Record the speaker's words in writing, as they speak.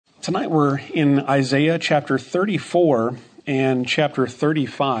Tonight we're in Isaiah chapter 34 and chapter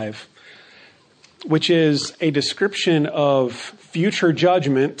 35, which is a description of future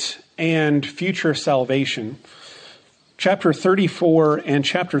judgment and future salvation. Chapter 34 and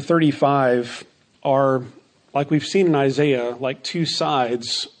chapter 35 are, like we've seen in Isaiah, like two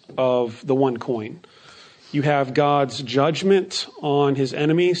sides of the one coin. You have God's judgment on his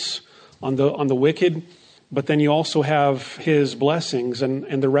enemies, on the wicked, but then you also have his blessings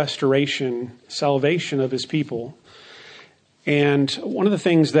and the restoration, salvation of his people. And one of the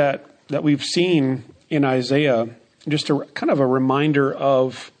things that we've seen in Isaiah, just a kind of a reminder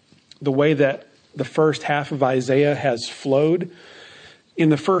of the way that the first half of Isaiah has flowed. In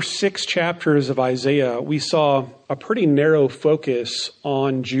the first 6 chapters of Isaiah, we saw a pretty narrow focus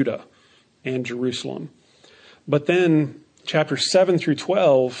on Judah and Jerusalem. But then chapters 7 through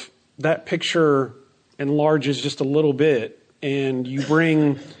 12, that picture enlarges just a little bit, and you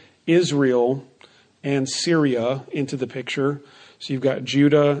bring Israel and Syria into the picture. So you've got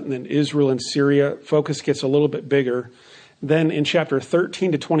Judah and then Israel and Syria. Focus gets a little bit bigger. Then in chapter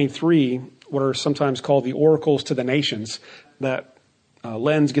 13 to 23, what are sometimes called the oracles to the nations, that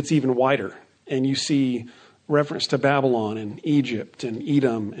lens gets even wider, and you see reference to Babylon and Egypt and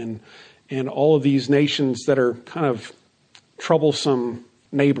Edom and all of these nations that are kind of troublesome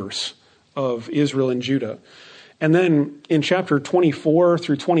neighbors of Israel and Judah. And then in chapter 24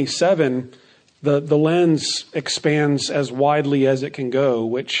 through 27, the lens expands as widely as it can go,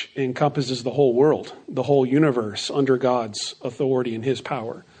 which encompasses the whole world, the whole universe under God's authority and his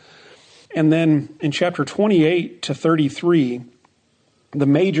power. And then in chapter 28 to 33, the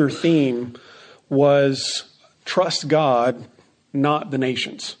major theme was trust God, not the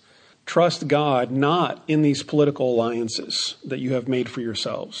nations. Trust God, not in these political alliances that you have made for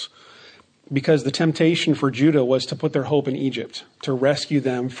yourselves. Because the temptation for Judah was to put their hope in Egypt, to rescue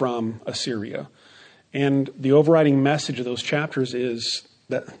them from Assyria. And the overriding message of those chapters is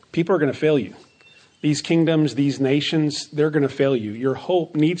that people are going to fail you. These kingdoms, these nations, they're going to fail you. Your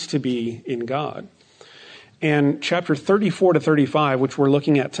hope needs to be in God. And chapter 34 to 35, which we're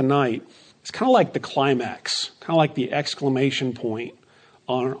looking at tonight, is kind of like the climax, kind of like the exclamation point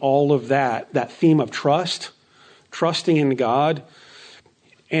on all of that theme of trust, trusting in God.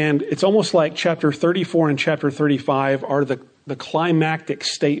 And it's almost like chapter 34 and chapter 35 are the climactic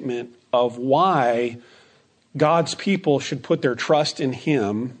statement of why God's people should put their trust in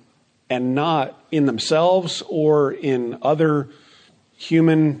him and not in themselves or in other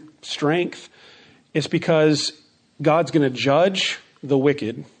human strength. It's because God's going to judge the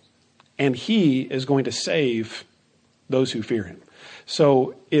wicked, and he is going to save those who fear him.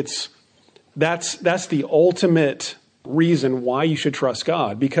 So that's the ultimate reason why you should trust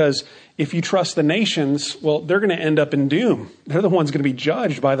God. Because if you trust the nations, well, they're going to end up in doom. They're the ones going to be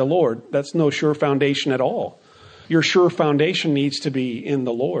judged by the Lord. That's no sure foundation at all. Your sure foundation needs to be in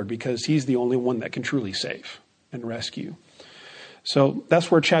the Lord, because he's the only one that can truly save and rescue. So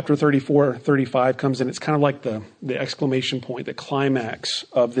that's where chapter 34, 35 comes in. It's kind of like the exclamation point, the climax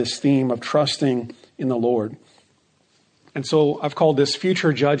of this theme of trusting in the Lord. And so I've called this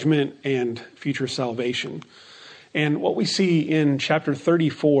future judgment and future salvation. And what we see in chapter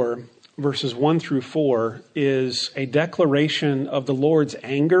 34, verses 1 through 4, is a declaration of the Lord's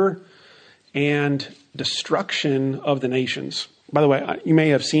anger and destruction of the nations. By the way, you may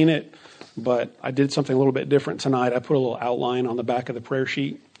have seen it, but I did something a little bit different tonight. I put a little outline on the back of the prayer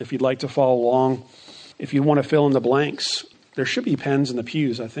sheet if you'd like to follow along. If you want to fill in the blanks, there should be pens in the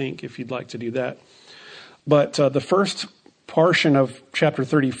pews, I think, if you'd like to do that. But the first portion of chapter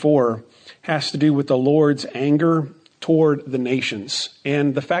 34 has to do with the Lord's anger toward the nations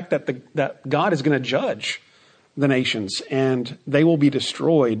and the fact that God is going to judge the nations and they will be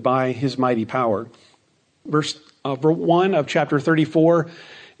destroyed by his mighty power. Verse 1 of chapter 34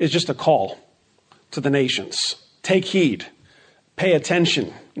 is just a call to the nations. Take heed. Pay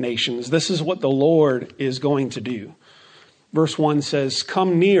attention, nations. This is what the Lord is going to do. Verse 1 says,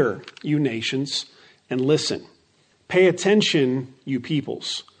 "Come near, you nations, and listen. Pay attention, you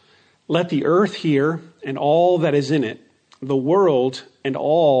peoples. Let the earth hear and all that is in it, the world and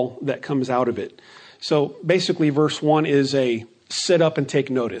all that comes out of it." So basically verse 1 is a sit up and take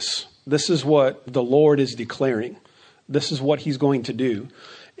notice. This is what the Lord is declaring. This is what he's going to do.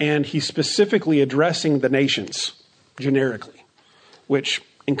 And he's specifically addressing the nations generically, which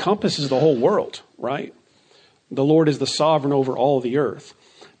encompasses the whole world, right? The Lord is the sovereign over all the earth.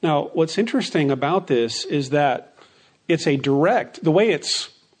 Now, what's interesting about this is that it's the way it's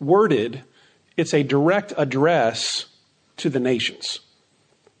worded, it's a direct address to the nations.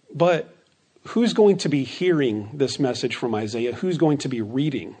 But who's going to be hearing this message from Isaiah? Who's going to be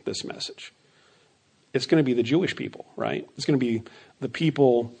reading this message? It's going to be the Jewish people, right? It's going to be the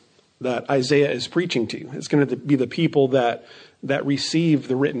people that Isaiah is preaching to. It's going to be the people that receive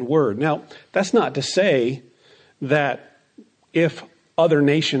the written word. Now, that's not to say that if other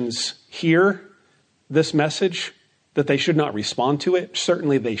nations hear this message, that they should not respond to it.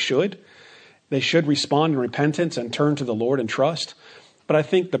 Certainly they should. They should respond in repentance and turn to the Lord and trust. But I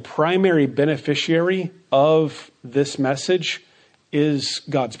think the primary beneficiary of this message is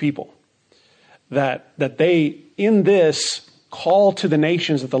God's people. That they, in this call to the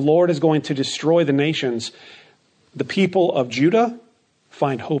nations, that the Lord is going to destroy the nations, the people of Judah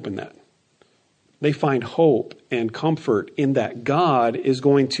find hope in that. They find hope and comfort in that God is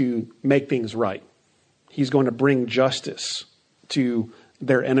going to make things right. He's going to bring justice to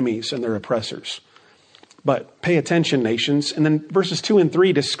their enemies and their oppressors. But pay attention, nations. And then verses 2 and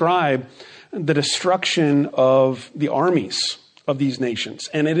 3 describe the destruction of the armies of these nations.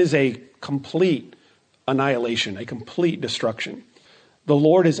 And it is a complete annihilation, a complete destruction. The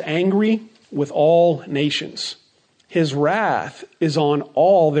Lord is angry with all nations. His wrath is on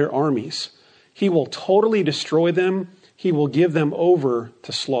all their armies. He will totally destroy them. He will give them over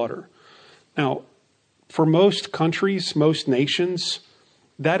to slaughter. Now, for most countries, most nations,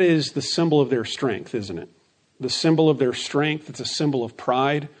 that is the symbol of their strength, isn't it? The symbol of their strength. It's a symbol of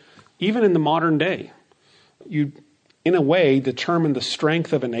pride. Even in the modern day, you, in a way, determine the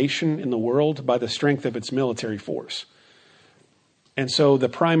strength of a nation in the world by the strength of its military force. And so the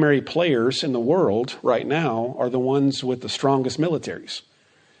primary players in the world right now are the ones with the strongest militaries.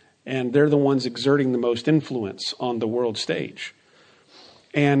 And they're the ones exerting the most influence on the world stage.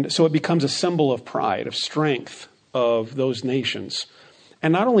 And so it becomes a symbol of pride, of strength of those nations.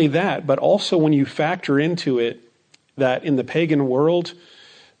 And not only that, but also when you factor into it that in the pagan world,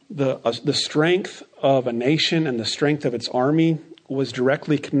 the strength of a nation and the strength of its army was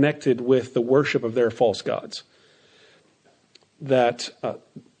directly connected with the worship of their false gods. That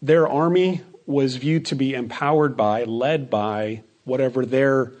their army was viewed to be empowered by, led by whatever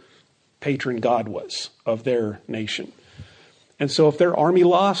their patron god was of their nation. And so if their army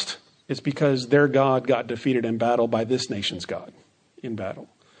lost, it's because their God got defeated in battle by this nation's God in battle.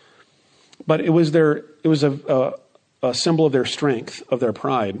 But it was a symbol of their strength, of their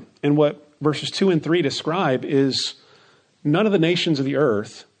pride. And what verses 2 and 3 describe is none of the nations of the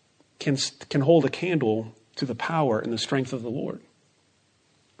earth can hold a candle to the power and the strength of the Lord.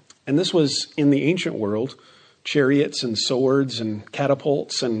 And this was in the ancient world, chariots and swords and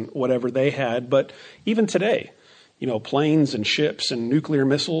catapults and whatever they had. But even today, planes and ships and nuclear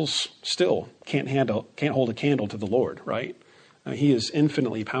missiles still can't hold a candle to the Lord, right? He is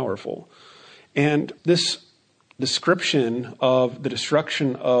infinitely powerful. And this description of the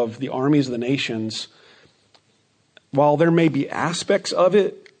destruction of the armies of the nations, while there may be aspects of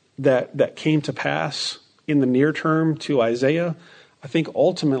it that came to pass in the near term to Isaiah, I think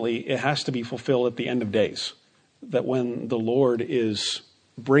ultimately it has to be fulfilled at the end of days. That when the Lord is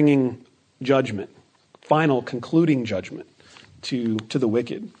bringing judgment, final concluding judgment to the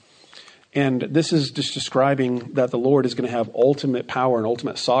wicked. And this is just describing that the Lord is going to have ultimate power and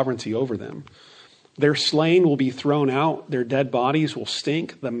ultimate sovereignty over them. Their slain will be thrown out. Their dead bodies will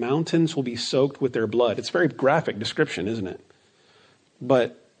stink. The mountains will be soaked with their blood. It's a very graphic description, isn't it?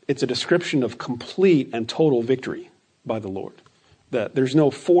 But it's a description of complete and total victory by the Lord. That there's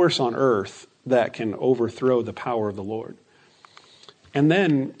no force on earth that can overthrow the power of the Lord. And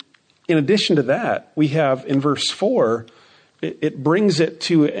then, in addition to that, we have in verse 4, it brings it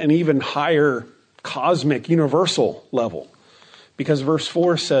to an even higher cosmic, universal level. Because verse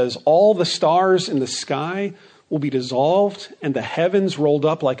 4 says, all the stars in the sky will be dissolved and the heavens rolled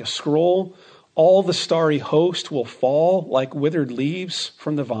up like a scroll. All the starry host will fall like withered leaves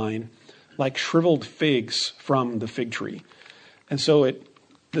from the vine, like shriveled figs from the fig tree. And so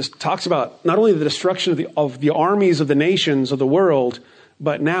this talks about not only the destruction of the armies of the nations of the world,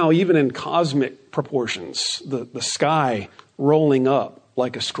 but now even in cosmic proportions, the sky rolling up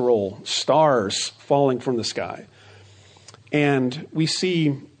like a scroll, stars falling from the sky. And we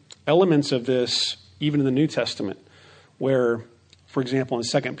see elements of this even in the New Testament, where, for example, in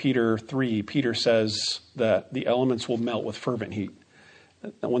 2 Peter 3, Peter says that the elements will melt with fervent heat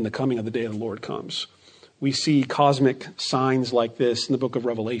when the coming of the day of the Lord comes. We see cosmic signs like this in the book of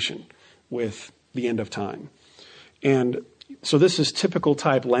Revelation with the end of time. And so this is typical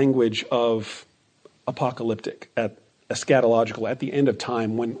type language of apocalyptic, eschatological, at the end of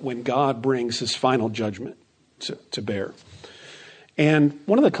time when God brings his final judgment to bear. And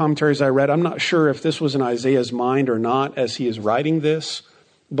one of the commentaries I read, I'm not sure if this was in Isaiah's mind or not as he is writing this,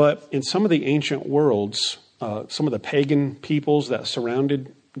 But in some of the ancient worlds, some of the pagan peoples that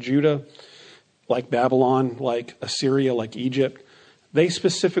surrounded Judah, like Babylon, like Assyria, like Egypt, they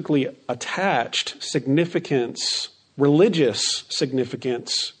specifically attached significance, religious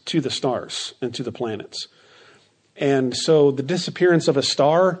significance, to the stars and to the planets. And so the disappearance of a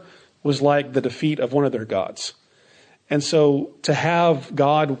star was like the defeat of one of their gods. And so to have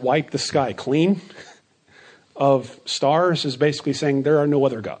God wipe the sky clean of stars is basically saying there are no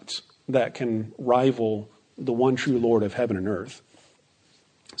other gods that can rival the one true Lord of heaven and earth.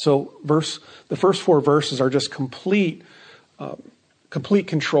 So the first 4 verses are just complete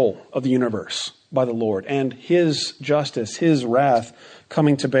control of the universe by the Lord and his justice, his wrath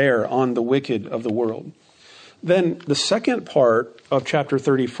coming to bear on the wicked of the world. Then the second part of chapter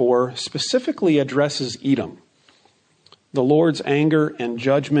 34 specifically addresses Edom, the Lord's anger and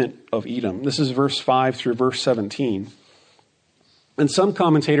judgment of Edom. This is verse 5 through verse 17. And some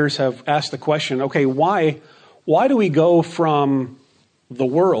commentators have asked the question, okay, why do we go from the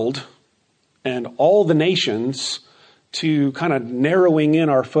world and all the nations to kind of narrowing in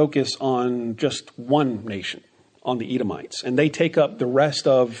our focus on just one nation, on the Edomites? And they take up the rest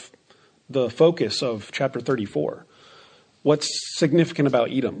of the focus of chapter 34. What's significant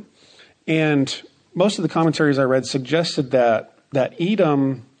about Edom? And most of the commentaries I read suggested that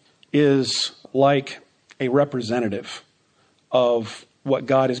Edom is like a representative of what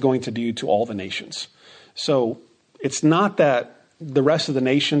God is going to do to all the nations. So it's not that the rest of the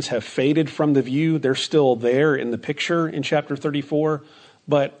nations have faded from the view. They're still there in the picture in chapter 34,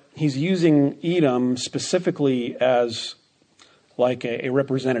 but he's using Edom specifically as like a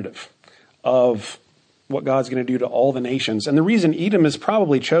representative of what God's going to do to all the nations. And the reason Edom is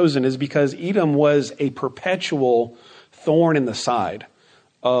probably chosen is because Edom was a perpetual thorn in the side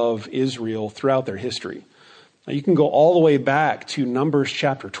of Israel throughout their history. Now, you can go all the way back to Numbers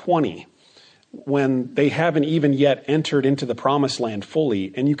chapter 20, when they haven't even yet entered into the promised land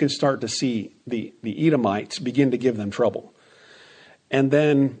fully, and you can start to see the Edomites begin to give them trouble. And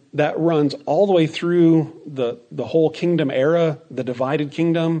then that runs all the way through the whole kingdom era, the divided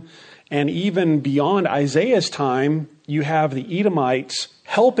kingdom. And even beyond Isaiah's time, you have the Edomites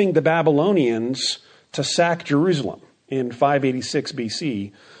helping the Babylonians to sack Jerusalem in 586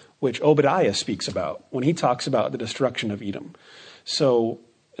 BC, which Obadiah speaks about when he talks about the destruction of Edom. So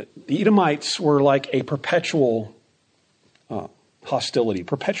the Edomites were like a perpetual hostility,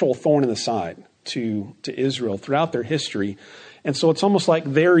 perpetual thorn in the side to Israel throughout their history. And so it's almost like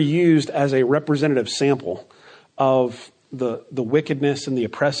they're used as a representative sample of the wickedness and the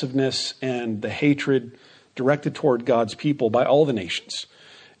oppressiveness and the hatred directed toward God's people by all the nations.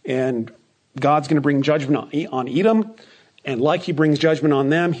 And God's going to bring judgment on Edom. And like he brings judgment on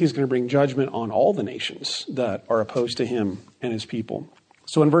them, he's going to bring judgment on all the nations that are opposed to him and his people.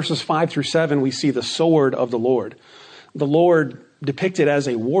 So in verses 5 through 7, we see the sword of the Lord. The Lord depicted as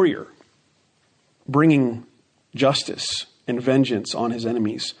a warrior, bringing justice and vengeance on his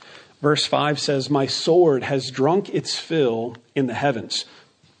enemies. Verse 5 says, "My sword has drunk its fill in the heavens."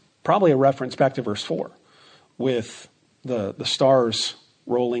 Probably a reference back to verse 4, with the stars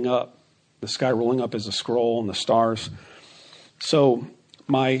rolling up, the sky rolling up as a scroll and the stars. So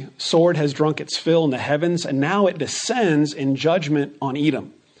my sword has drunk its fill in the heavens, and now it descends in judgment on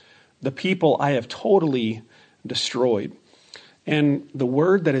Edom, the people I have totally destroyed. And the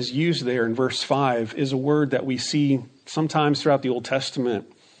word that is used there in verse 5 is a word that we see sometimes throughout the Old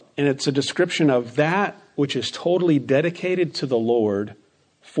Testament. And it's a description of that which is totally dedicated to the Lord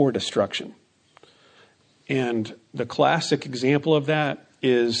for destruction. And the classic example of that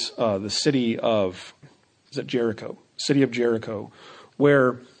is the city of Jericho, city of Jericho,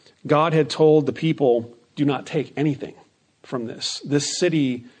 where God had told the people, do not take anything from this. This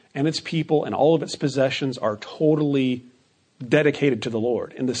city and its people and all of its possessions are totally dedicated to the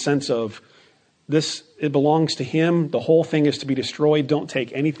Lord in the sense of this, it belongs to him. The whole thing is to be destroyed. Don't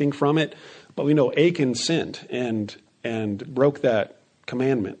take anything from it. But we know Achan sinned and broke that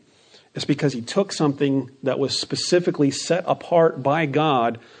commandment. It's because he took something that was specifically set apart by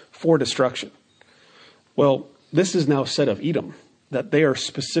God for destruction. Well, this is now said of Edom, that they are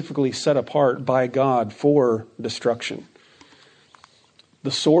specifically set apart by God for destruction.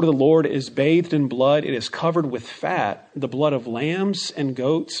 The sword of the Lord is bathed in blood. It is covered with fat, the blood of lambs and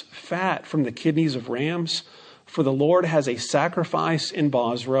goats, fat from the kidneys of rams. For the Lord has a sacrifice in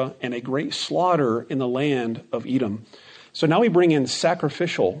Bozrah and a great slaughter in the land of Edom. So now we bring in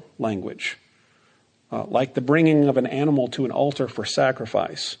sacrificial language, like the bringing of an animal to an altar for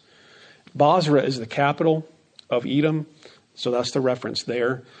sacrifice. Bozrah is the capital of Edom, so that's the reference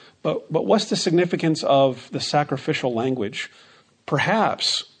there. But what's the significance of the sacrificial language?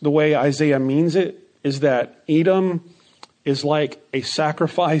 perhaps the way Isaiah means it is that Edom is like a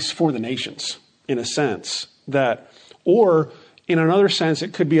sacrifice for the nations, in a sense. Or in another sense,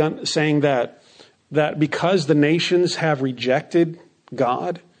 it could be saying that because the nations have rejected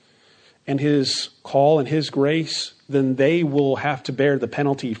God and his call and his grace, then they will have to bear the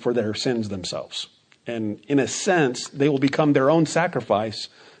penalty for their sins themselves. And in a sense, they will become their own sacrifice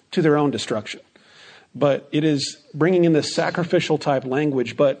to their own destruction. But it is bringing in this sacrificial type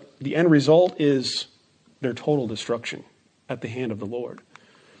language, but the end result is their total destruction at the hand of the Lord.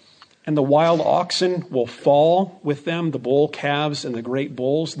 And the wild oxen will fall with them, the bull calves and the great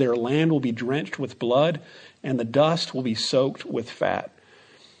bulls. Their land will be drenched with blood, and the dust will be soaked with fat.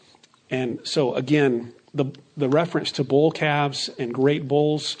 And so again, the reference to bull calves and great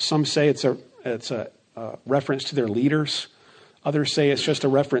bulls, some say it's a reference to their leaders. Others say it's just a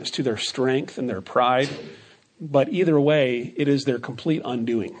reference to their strength and their pride. But either way, it is their complete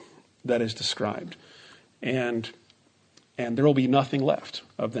undoing that is described. And there will be nothing left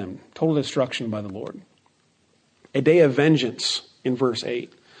of them. Total destruction by the Lord. A day of vengeance in verse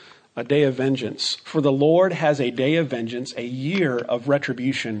 8. A day of vengeance. For the Lord has a day of vengeance, a year of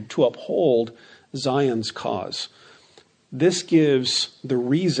retribution to uphold Zion's cause. This gives the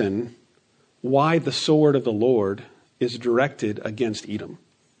reason why the sword of the Lord is directed against Edom.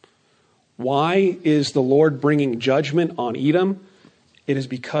 Why is the Lord bringing judgment on Edom? It is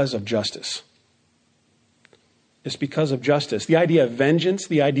because of justice. It's because of justice. The idea of vengeance,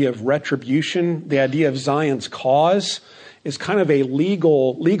 the idea of retribution, the idea of Zion's cause is kind of a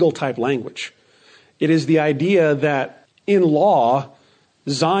legal type language. It is the idea that in law,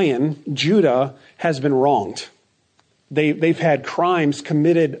 Zion, Judah, has been wronged. They've had crimes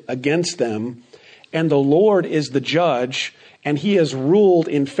committed against them, and the Lord is the judge, and he has ruled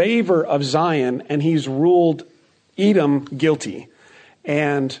in favor of Zion, and he's ruled Edom guilty.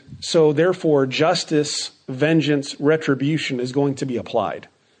 And so therefore, justice, vengeance, retribution is going to be applied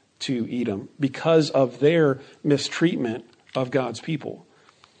to Edom because of their mistreatment of God's people,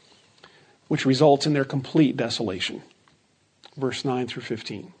 which results in their complete desolation. Verse 9 through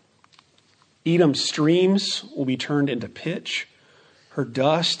 15. Edom's streams will be turned into pitch, her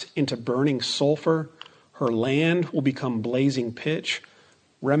dust into burning sulfur, her land will become blazing pitch,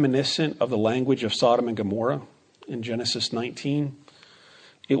 reminiscent of the language of Sodom and Gomorrah in Genesis 19.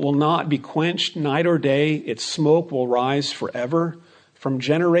 It will not be quenched night or day. Its smoke will rise forever. From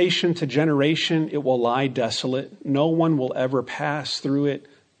generation to generation, it will lie desolate. No one will ever pass through it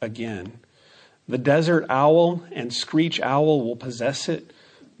again. The desert owl and screech owl will possess it.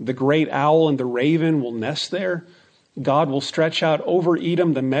 The great owl and the raven will nest there. God will stretch out over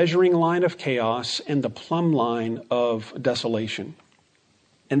Edom the measuring line of chaos and the plumb line of desolation.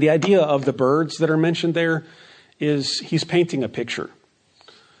 And the idea of the birds that are mentioned there is he's painting a picture.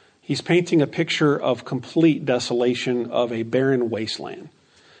 He's painting a picture of complete desolation of a barren wasteland.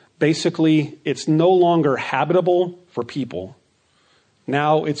 Basically, it's no longer habitable for people.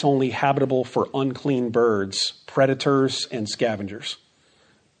 Now it's only habitable for unclean birds, predators, and scavengers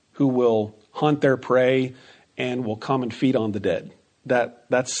who will hunt their prey and will come and feed on the dead.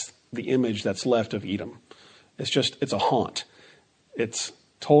 That's the image that's left of Edom. It's a haunt. It's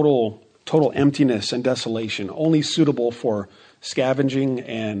total emptiness and desolation, only suitable for scavenging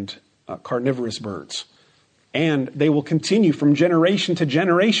and carnivorous birds. And they will continue from generation to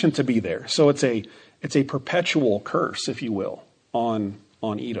generation to be there. So it's a perpetual curse, if you will, on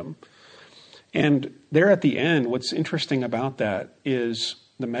Edom. And there at the end, what's interesting about that is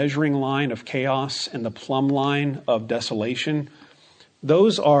the measuring line of chaos and the plumb line of desolation.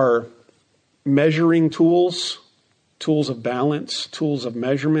 Those are measuring tools of balance, tools of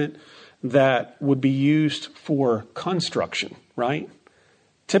measurement that would be used for construction, right?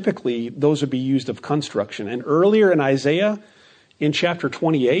 Typically, those would be used of construction. And earlier in Isaiah, in chapter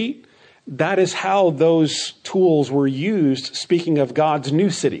 28, that is how those tools were used, speaking of God's new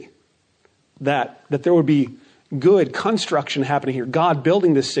city. That there would be good construction happening here, God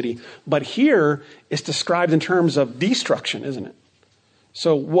building this city. But here it's described in terms of destruction, isn't it?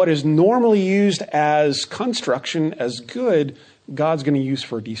 So what is normally used as construction, as good, God's going to use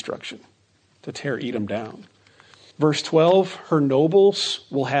for destruction, to tear Edom down. Verse 12, her nobles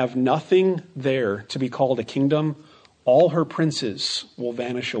will have nothing there to be called a kingdom. All her princes will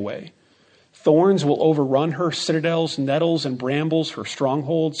vanish away. Thorns will overrun her citadels, nettles and brambles, her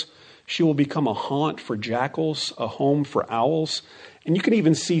strongholds. She will become a haunt for jackals, a home for owls. And you can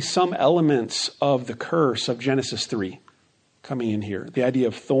even see some elements of the curse of Genesis 3 coming in here. The idea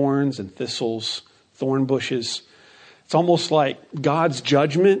of thorns and thistles, thorn bushes. It's almost like God's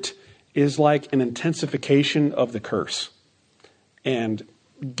judgment is like an intensification of the curse. And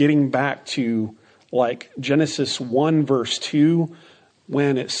getting back to like Genesis 1 verse 2,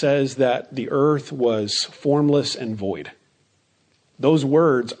 when it says that the earth was formless and void. Those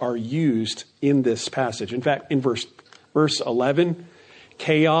words are used in this passage. In fact, in verse 11,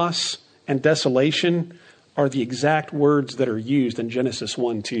 chaos and desolation are the exact words that are used in Genesis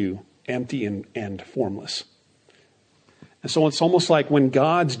 1:2, empty and formless. And so it's almost like when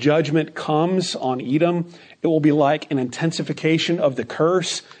God's judgment comes on Edom, it will be like an intensification of the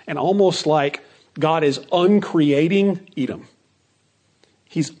curse, and almost like God is uncreating Edom.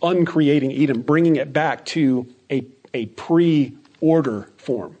 He's uncreating Edom, bringing it back to a pre-order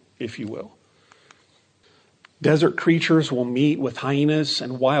form, if you will. Desert creatures will meet with hyenas,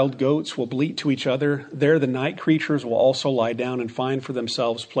 and wild goats will bleat to each other. There the night creatures will also lie down and find for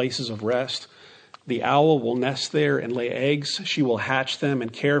themselves places of rest. The owl will nest there and lay eggs. She will hatch them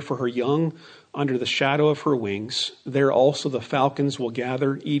and care for her young under the shadow of her wings. There also the falcons will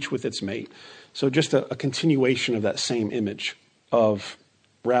gather, each with its mate. So just a continuation of that same image of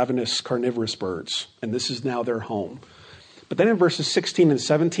ravenous, carnivorous birds. And this is now their home. But then in verses 16 and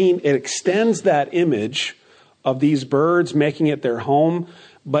 17, it extends that image of these birds making it their home,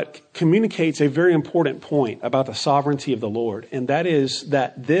 but communicates a very important point about the sovereignty of the Lord. And that is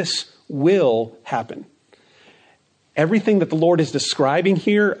that this will happen. Everything that the Lord is describing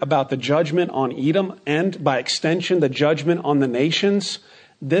here about the judgment on Edom, and by extension, the judgment on the nations,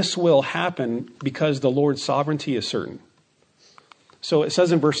 this will happen because the Lord's sovereignty is certain. So it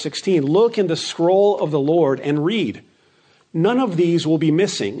says in verse 16, look in the scroll of the Lord and read. None of these will be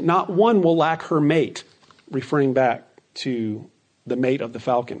missing. Not one will lack her mate. Referring back to the mate of the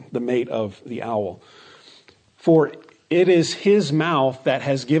falcon, the mate of the owl. For it is his mouth that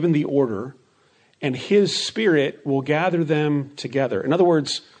has given the order, and his spirit will gather them together. In other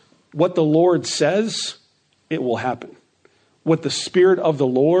words, what the Lord says, it will happen. What the Spirit of the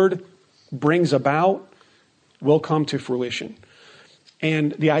Lord brings about will come to fruition.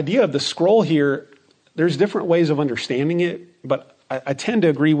 And the idea of the scroll here, there's different ways of understanding it, but I tend to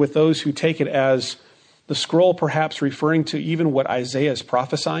agree with those who take it as the scroll perhaps referring to even what Isaiah is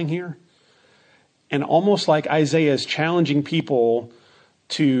prophesying here. And almost like Isaiah is challenging people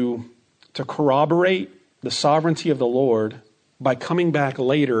to corroborate the sovereignty of the Lord by coming back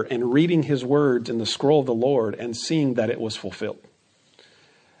later and reading his words in the scroll of the Lord and seeing that it was fulfilled.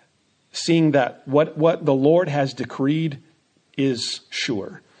 Seeing that what the Lord has decreed is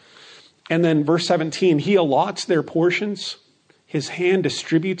sure. And then verse 17, he allots their portions. His hand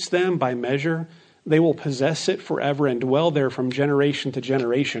distributes them by measure. They will possess it forever and dwell there from generation to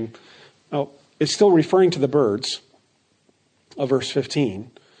generation. Oh, it's still referring to the birds of verse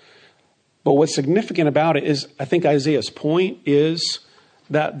 15. But what's significant about it is, I think Isaiah's point is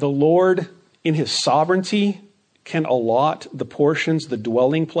that the Lord, in his sovereignty, can allot the portions, the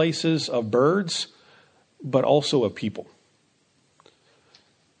dwelling places of birds, but also of people.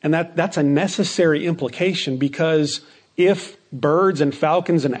 And that's a necessary implication, because if birds and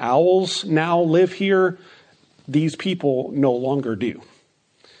falcons and owls now live here, these people no longer do.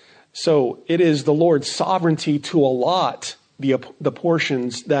 So it is the Lord's sovereignty to allot the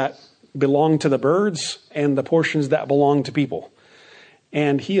portions that belong to the birds and the portions that belong to people.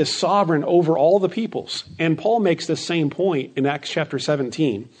 And he is sovereign over all the peoples. And Paul makes the same point in Acts chapter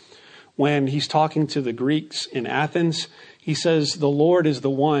 17. When he's talking to the Greeks in Athens, he says, the Lord is the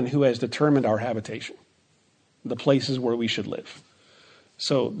one who has determined our habitation, the places where we should live.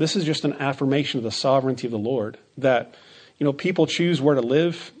 So this is just an affirmation of the sovereignty of the Lord, that, people choose where to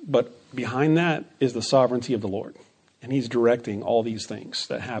live, but behind that is the sovereignty of the Lord. And he's directing all these things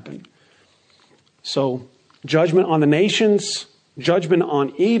that happen. So judgment on the nations, judgment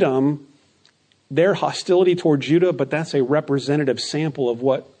on Edom, their hostility toward Judah, but that's a representative sample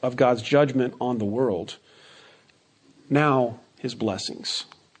of God's judgment on the world. Now, his blessings.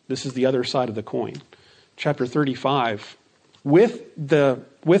 This is the other side of the coin. Chapter 35. With the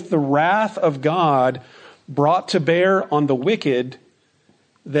wrath of God brought to bear on the wicked,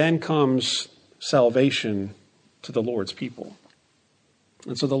 then comes salvation to the Lord's people.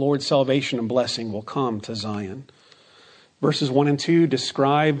 And so the Lord's salvation and blessing will come to Zion. Verses 1 and 2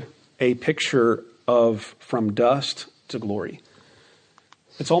 describe a picture of from dust to glory.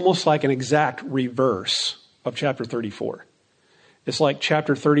 It's almost like an exact reverse of chapter 34. It's like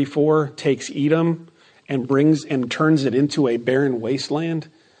chapter 34 takes Edom and turns it into a barren wasteland.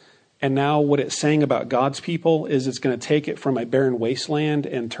 And now what it's saying about God's people is it's going to take it from a barren wasteland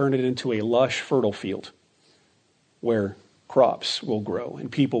and turn it into a lush, fertile field where crops will grow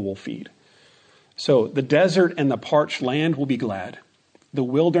and people will feed. So the desert and the parched land will be glad. The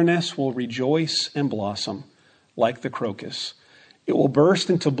wilderness will rejoice and blossom like the crocus. It will burst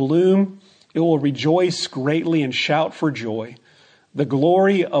into bloom. It will rejoice greatly and shout for joy. The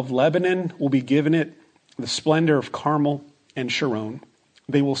glory of Lebanon will be given it, the splendor of Carmel and Sharon.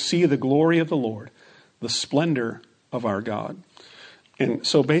 They will see the glory of the Lord, the splendor of our God. And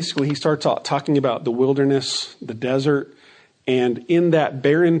so basically he starts talking about the wilderness, the desert, and in that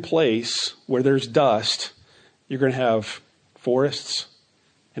barren place where there's dust, you're going to have forests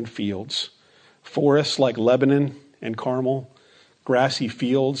and fields. Forests like Lebanon and Carmel, grassy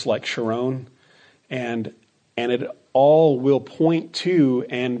fields like Sharon, and it all will point to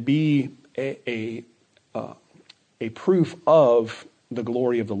and be a proof of the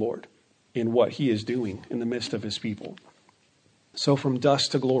glory of the Lord in what he is doing in the midst of his people. So from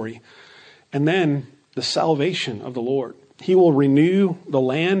dust to glory. And then the salvation of the Lord. He will renew the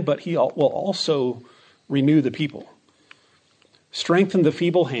land, but he will also renew the people. Strengthen the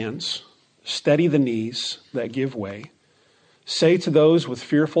feeble hands, steady the knees that give way. Say to those with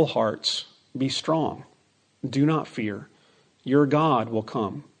fearful hearts, be strong, do not fear. Your God will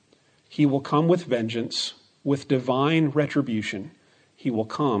come. He will come with vengeance, with divine retribution. He will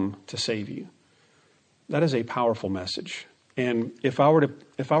come to save you. That is a powerful message. And if I were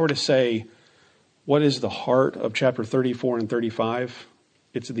to say, what is the heart of chapter 34 and 35?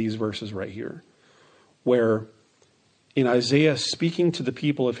 It's these verses right here, where in Isaiah speaking to the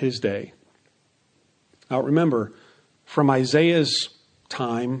people of his day. Now remember, from Isaiah's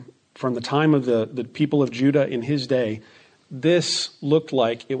time, from the time of the people of Judah in his day, this looked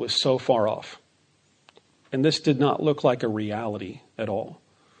like it was so far off. And this did not look like a reality at all.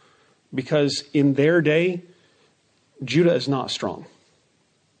 Because in their day, Judah is not strong.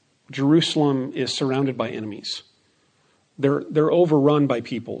 Jerusalem is surrounded by enemies. They're overrun by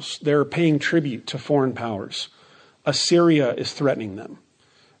peoples. They're paying tribute to foreign powers. Assyria is threatening them.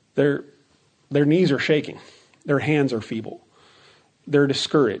 Their knees are shaking. Their hands are feeble. They're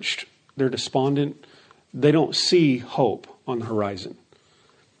discouraged. They're despondent. They don't see hope on the horizon.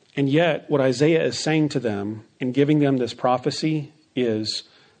 And yet, what Isaiah is saying to them in giving them this prophecy is,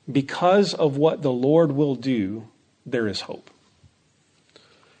 because of what the Lord will do, there is hope.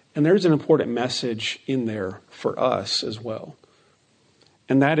 And there's an important message in there for us as well.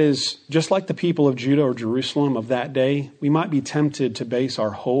 And that is, just like the people of Judah or Jerusalem of that day, we might be tempted to base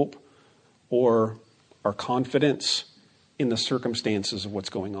our hope or our confidence in the circumstances of what's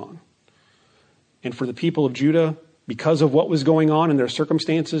going on. And for the people of Judah, because of what was going on in their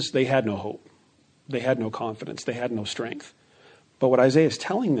circumstances, they had no hope. They had no confidence. They had no strength. But what Isaiah is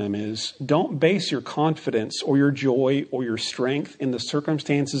telling them is, don't base your confidence or your joy or your strength in the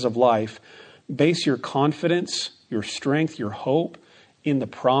circumstances of life. Base your confidence, your strength, your hope in the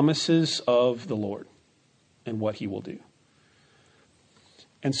promises of the Lord and what he will do.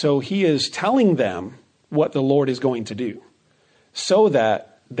 And so he is telling them what the Lord is going to do so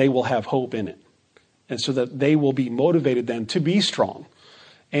that they will have hope in it. And so that they will be motivated then to be strong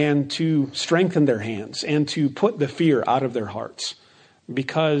and to strengthen their hands and to put the fear out of their hearts,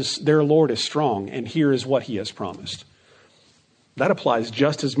 because their Lord is strong and here is what he has promised. That applies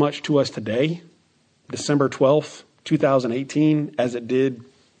just as much to us today, December 12th, 2018, as it did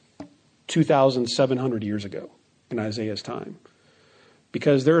 2,700 years ago in Isaiah's time.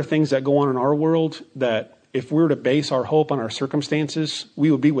 Because there are things that go on in our world that if we were to base our hope on our circumstances,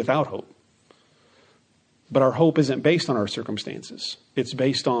 we would be without hope. But our hope isn't based on our circumstances. It's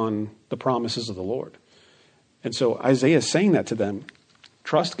based on the promises of the Lord. And so Isaiah is saying that to them.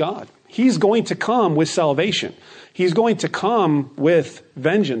 Trust God. He's going to come with salvation. He's going to come with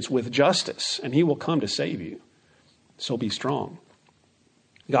vengeance, with justice, and he will come to save you. So be strong.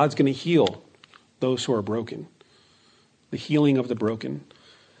 God's going to heal those who are broken. The healing of the broken.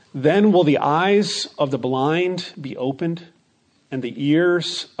 Then will the eyes of the blind be opened and the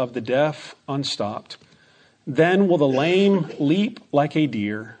ears of the deaf unstopped. Then will the lame leap like a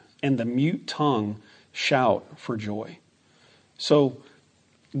deer, and the mute tongue shout for joy. So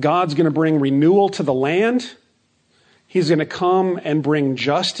God's going to bring renewal to the land. He's going to come and bring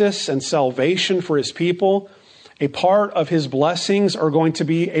justice and salvation for his people. A part of his blessings are going to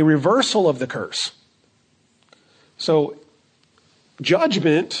be a reversal of the curse. So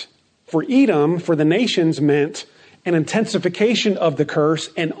judgment for Edom, for the nations, meant an intensification of the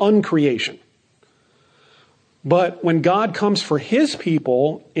curse and uncreation. But when God comes for his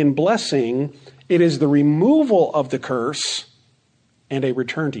people in blessing, it is the removal of the curse and a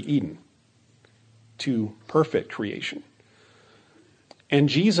return to Eden, to perfect creation. And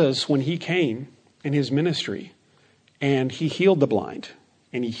Jesus, when he came in his ministry, and he healed the blind,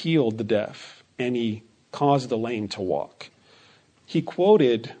 and he healed the deaf, and he caused the lame to walk, he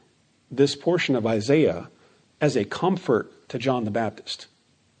quoted this portion of Isaiah as a comfort to John the Baptist.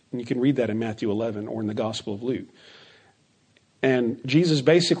 And you can read that in Matthew 11 or in the Gospel of Luke. And Jesus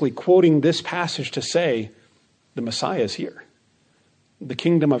basically quoting this passage to say, the Messiah is here. The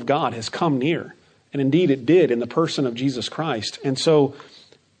kingdom of God has come near. And indeed it did in the person of Jesus Christ. And so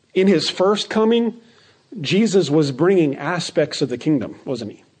in his first coming, Jesus was bringing aspects of the kingdom,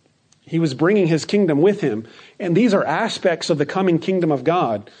 wasn't he? He was bringing his kingdom with him. And these are aspects of the coming kingdom of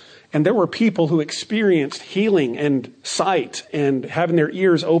God. And there were people who experienced healing and sight and having their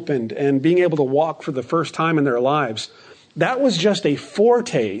ears opened and being able to walk for the first time in their lives. That was just a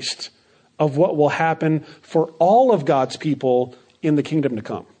foretaste of what will happen for all of God's people in the kingdom to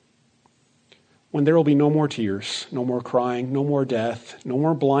come. When there will be no more tears, no more crying, no more death, no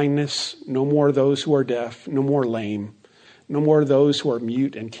more blindness, no more those who are deaf, no more lame, no more those who are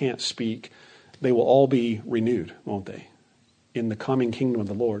mute and can't speak. They will all be renewed, won't they? In the coming kingdom of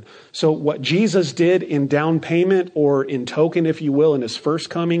the Lord. So what Jesus did in down payment or in token, if you will, in his first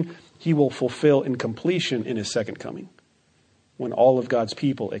coming, he will fulfill in completion in his second coming. When all of God's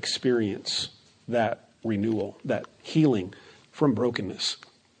people experience that renewal, that healing from brokenness.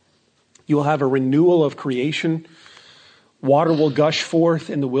 You will have a renewal of creation. Water will gush forth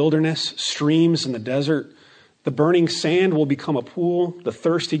in the wilderness, streams in the desert. The burning sand will become a pool, the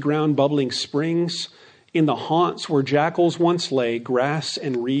thirsty ground bubbling springs. In the haunts where jackals once lay, grass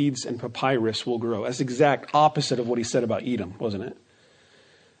and reeds and papyrus will grow. That's the exact opposite of what he said about Edom, wasn't it?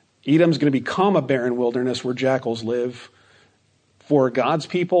 Edom's going to become a barren wilderness where jackals live. For God's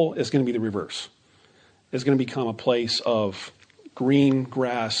people, it's going to be the reverse. It's going to become a place of green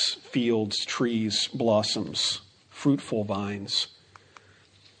grass, fields, trees, blossoms, fruitful vines.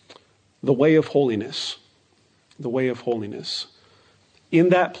 The way of holiness. The way of holiness. In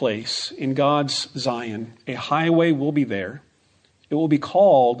that place, in God's Zion, a highway will be there. It will be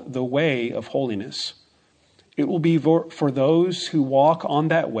called the way of holiness. It will be for those who walk on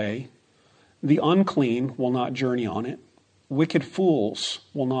that way. The unclean will not journey on it. Wicked fools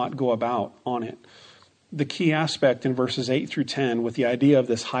will not go about on it. The key aspect in verses 8 through 10 with the idea of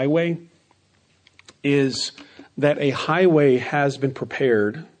this highway is that a highway has been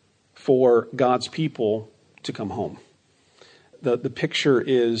prepared for God's people to come home. The picture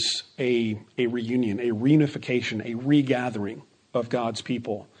is a reunion, a reunification, a regathering of God's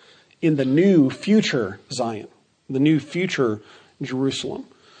people in the new future Zion, the new future Jerusalem.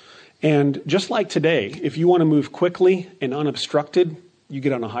 And just like today, if you want to move quickly and unobstructed, you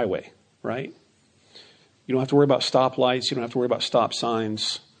get on a highway, right? You don't have to worry about stoplights. You don't have to worry about stop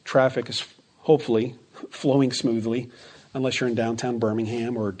signs. Traffic is hopefully flowing smoothly, unless you're in downtown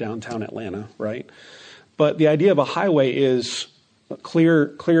Birmingham or downtown Atlanta, right? But the idea of a highway is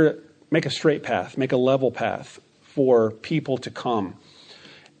clear, make a straight path, make a level path for people to come.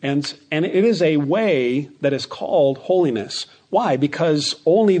 And it is a way that is called holiness. Why? Because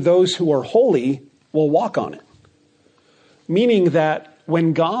only those who are holy will walk on it. Meaning that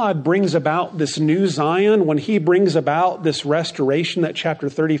when God brings about this new Zion, when he brings about this restoration that chapter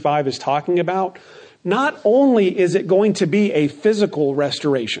 35 is talking about, not only is it going to be a physical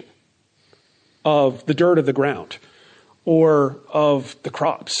restoration of the dirt of the ground or of the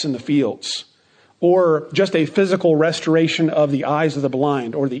crops in the fields, or just a physical restoration of the eyes of the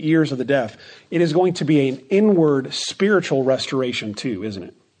blind or the ears of the deaf. It is going to be an inward spiritual restoration too, isn't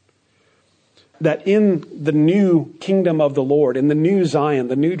it? That in the new kingdom of the Lord, in the new Zion,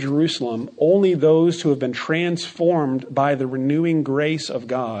 the new Jerusalem, only those who have been transformed by the renewing grace of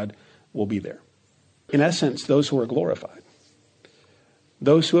God will be there. In essence, those who are glorified.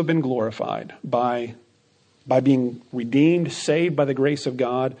 Those who have been glorified by being redeemed, saved by the grace of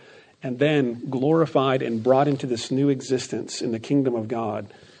God, and then glorified and brought into this new existence in the kingdom of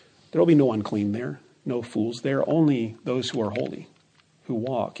God. There will be no unclean there, no fools there, only those who are holy, who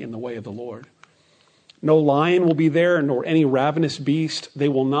walk in the way of the Lord. No lion will be there, nor any ravenous beast. They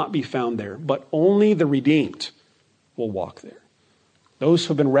will not be found there, but only the redeemed will walk there. Those who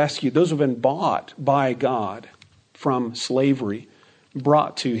have been rescued, those who have been bought by God from slavery,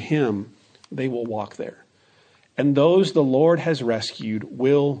 brought to him, they will walk there. And those the Lord has rescued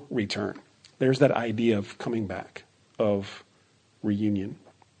will return. There's that idea of coming back, of reunion.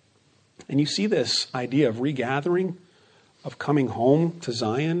 And you see this idea of regathering, of coming home to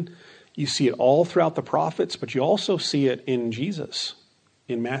Zion. You see it all throughout the prophets, but you also see it in Jesus,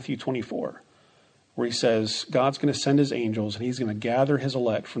 in Matthew 24, where he says God's going to send his angels and he's going to gather his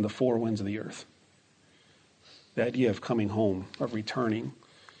elect from the four winds of the earth. The idea of coming home, of returning.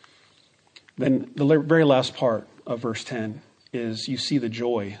 Then the very last part of verse 10 is you see the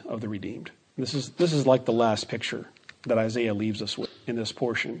joy of the redeemed. This is like the last picture that Isaiah leaves us with in this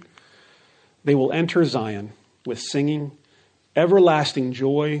portion. They will enter Zion with singing Everlasting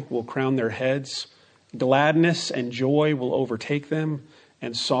joy will crown their heads. Gladness and joy will overtake them,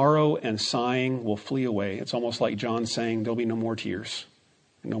 and sorrow and sighing will flee away. It's almost like John saying there'll be no more tears,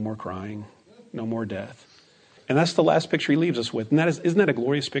 no more crying, no more death. And that's the last picture he leaves us with. And isn't that a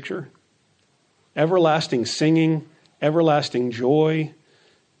glorious picture? Everlasting singing, everlasting joy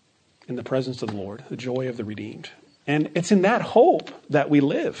in the presence of the Lord, the joy of the redeemed. And it's in that hope that we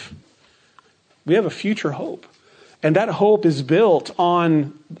live. We have a future hope. And that hope is built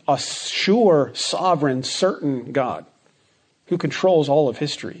on a sure, sovereign, certain God who controls all of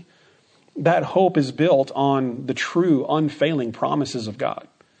history. That hope is built on the true, unfailing promises of God.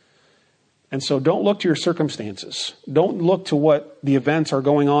 And so don't look to your circumstances. Don't look to what the events are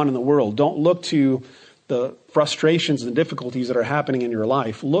going on in the world. Don't look to the frustrations and difficulties that are happening in your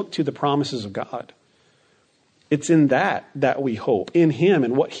life. Look to the promises of God. It's in that we hope, in him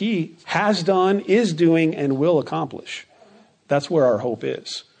and what he has done, is doing, and will accomplish. That's where our hope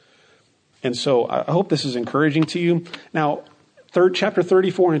is. And so I hope this is encouraging to you. Now, chapter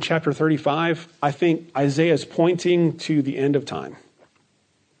 34 and chapter 35, I think Isaiah is pointing to the end of time.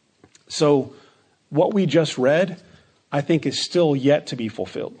 So what we just read, I think, is still yet to be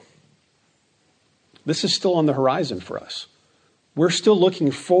fulfilled. This is still on the horizon for us. We're still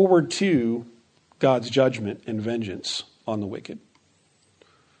looking forward to God's judgment and vengeance on the wicked.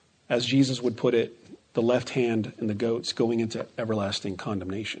 As Jesus would put it, the left hand and the goats going into everlasting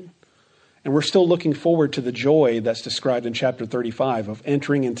condemnation. And we're still looking forward to the joy that's described in chapter 35 of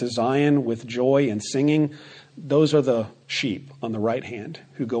entering into Zion with joy and singing. Those are the sheep on the right hand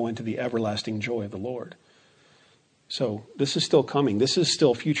who go into the everlasting joy of the Lord. So this is still coming. This is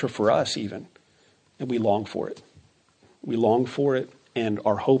still future for us even. And we long for it. We long for it, and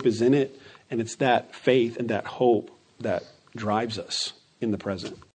our hope is in it. And it's that faith and that hope that drives us in the present.